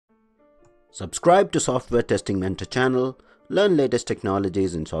Subscribe to Software Testing Mentor channel, learn latest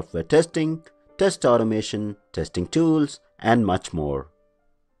technologies in software testing, test automation, testing tools, and much more.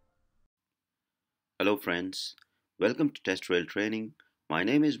 Hello friends, welcome to TestRail training. My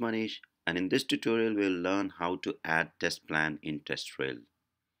name is Manish, and in this tutorial we'll learn how to add test plan in TestRail.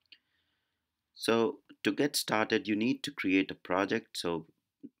 So to get started, you need to create a project. So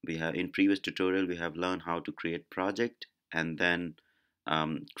we have in previous tutorial we have learned how to create project and then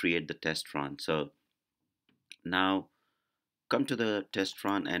create the test run. So now come to the test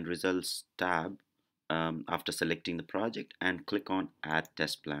run and results tab after selecting the project and click on add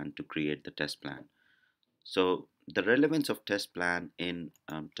test plan to create the test plan. So the relevance of test plan in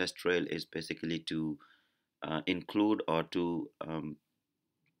TestRail is basically to include or to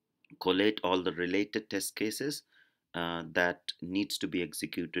collate all the related test cases that needs to be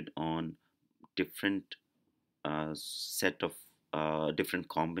executed on different set of different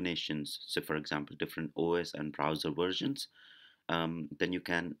combinations. So for example, different OS and browser versions. Then you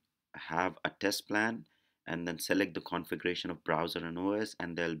can have a test plan and then select the configuration of browser and OS,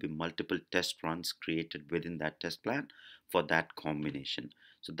 and there'll be multiple test runs created within that test plan for that combination.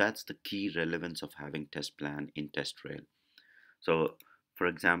 So that's the key relevance of having test plan in TestRail. So for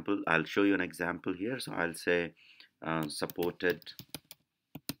example, I'll show you an example here. So I'll say supported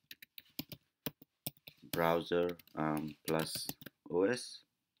browser plus OS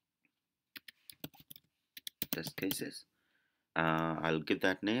test cases. I'll give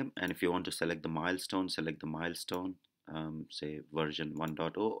that name, and if you want to select the milestone, select the milestone, say version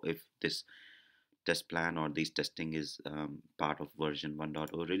 1.0 if this test plan or this testing is part of version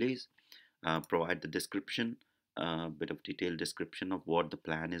 1.0 release. Provide the description, a bit of detailed description of what the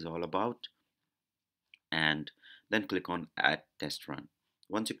plan is all about, and then click on add test run.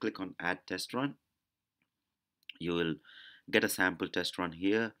 Once you click on add test run, you will get a sample test run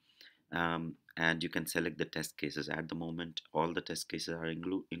here. And you can select the test cases. At the moment, all the test cases are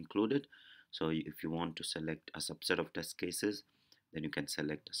included. So if you want to select a subset of test cases, then you can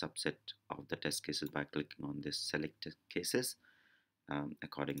select a subset of the test cases by clicking on this select cases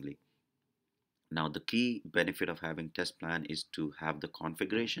accordingly. Now the key benefit of having test plan is to have the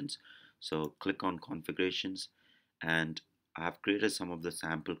configurations. So click on configurations, and I have created some of the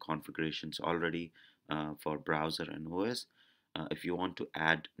sample configurations already for browser and OS. If you want to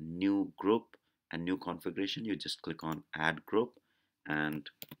add new group and new configuration, you just click on add group and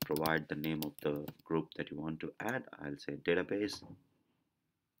provide the name of the group that you want to add. I'll say database.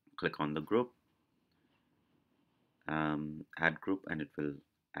 Click on the group, add group, and it will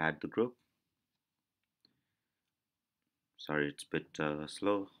add the group. Sorry, it's a bit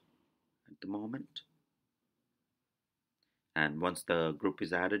slow at the moment. And once the group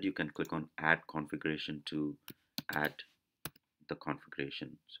is added, you can click on add configuration to add the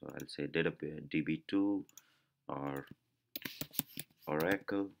configuration. So I'll say database db2 or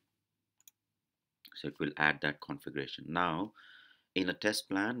Oracle. So it will add that configuration. Now in a test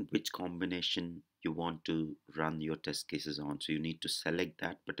plan, which combination you want to run your test cases on, so you need to select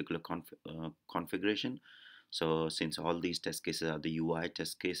that particular configuration. So since all these test cases are the UI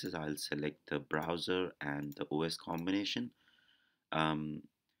test cases, I'll select the browser and the OS combination, and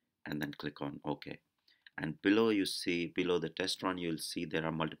then click on OK. And below, you see below the test run, you'll see there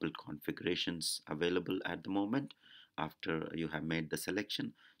are multiple configurations available at the moment after you have made the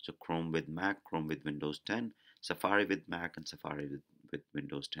selection. So Chrome with Mac, Chrome with Windows 10, Safari with Mac, and Safari with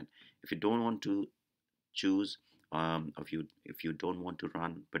Windows 10. If you don't want to choose, if you don't want to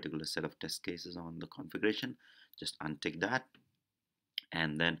run a particular set of test cases on the configuration, just untick that,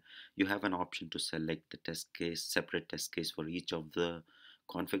 and then you have an option to select the test case, separate test case for each of the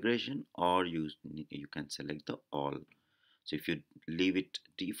configuration, or you can select the all. So if you leave it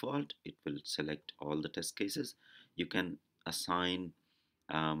default, it will select all the test cases. You can assign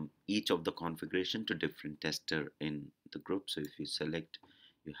each of the configuration to different tester in the group. So if you select,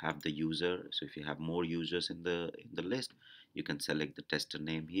 you have the user. So if you have more users in the list, you can select the tester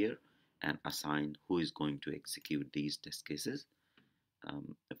name here and assign who is going to execute these test cases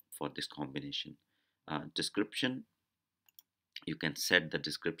for this combination. Description, you can set the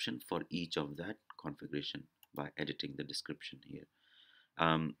description for each of that configuration by editing the description here.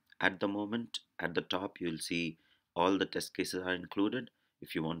 At the moment, at the top, you'll see all the test cases are included.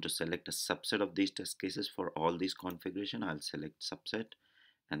 If you want to select a subset of these test cases for all these configuration, I'll select subset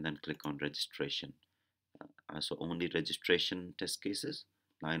and then click on registration. So only registration test cases,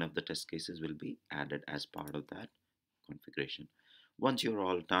 9 of the test cases will be added as part of that configuration. Once you're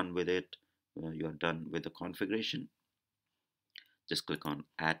all done with it, you are done with the configuration, just click on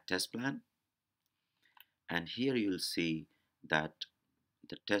add test plan, and here you'll see that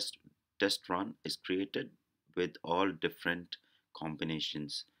the test test run is created with all different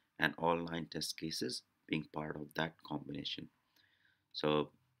combinations and all 9 test cases being part of that combination.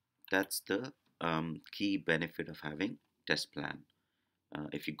 So that's the key benefit of having test plan.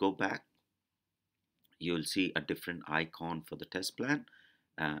 If you go back, you'll see a different icon for the test plan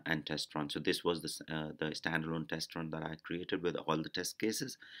and test run. So this was the standalone test run that I created with all the test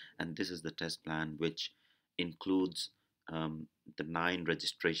cases, and this is the test plan, which includes the 9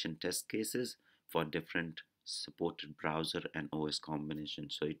 registration test cases for different supported browser and OS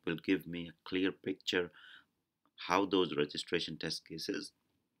combinations. So it will give me a clear picture how those registration test cases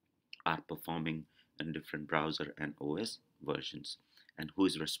are performing in different browser and OS versions, and who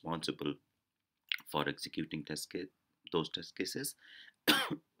is responsible for executing those test cases.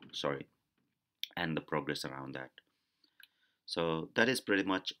 Sorry, and the progress around that. So that is pretty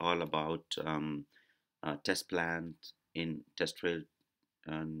much all about test plans in TestRail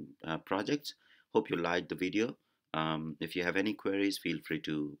projects. Hope you liked the video. If you have any queries, feel free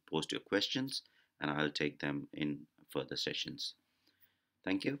to post your questions and I'll take them in further sessions.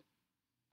 Thank you.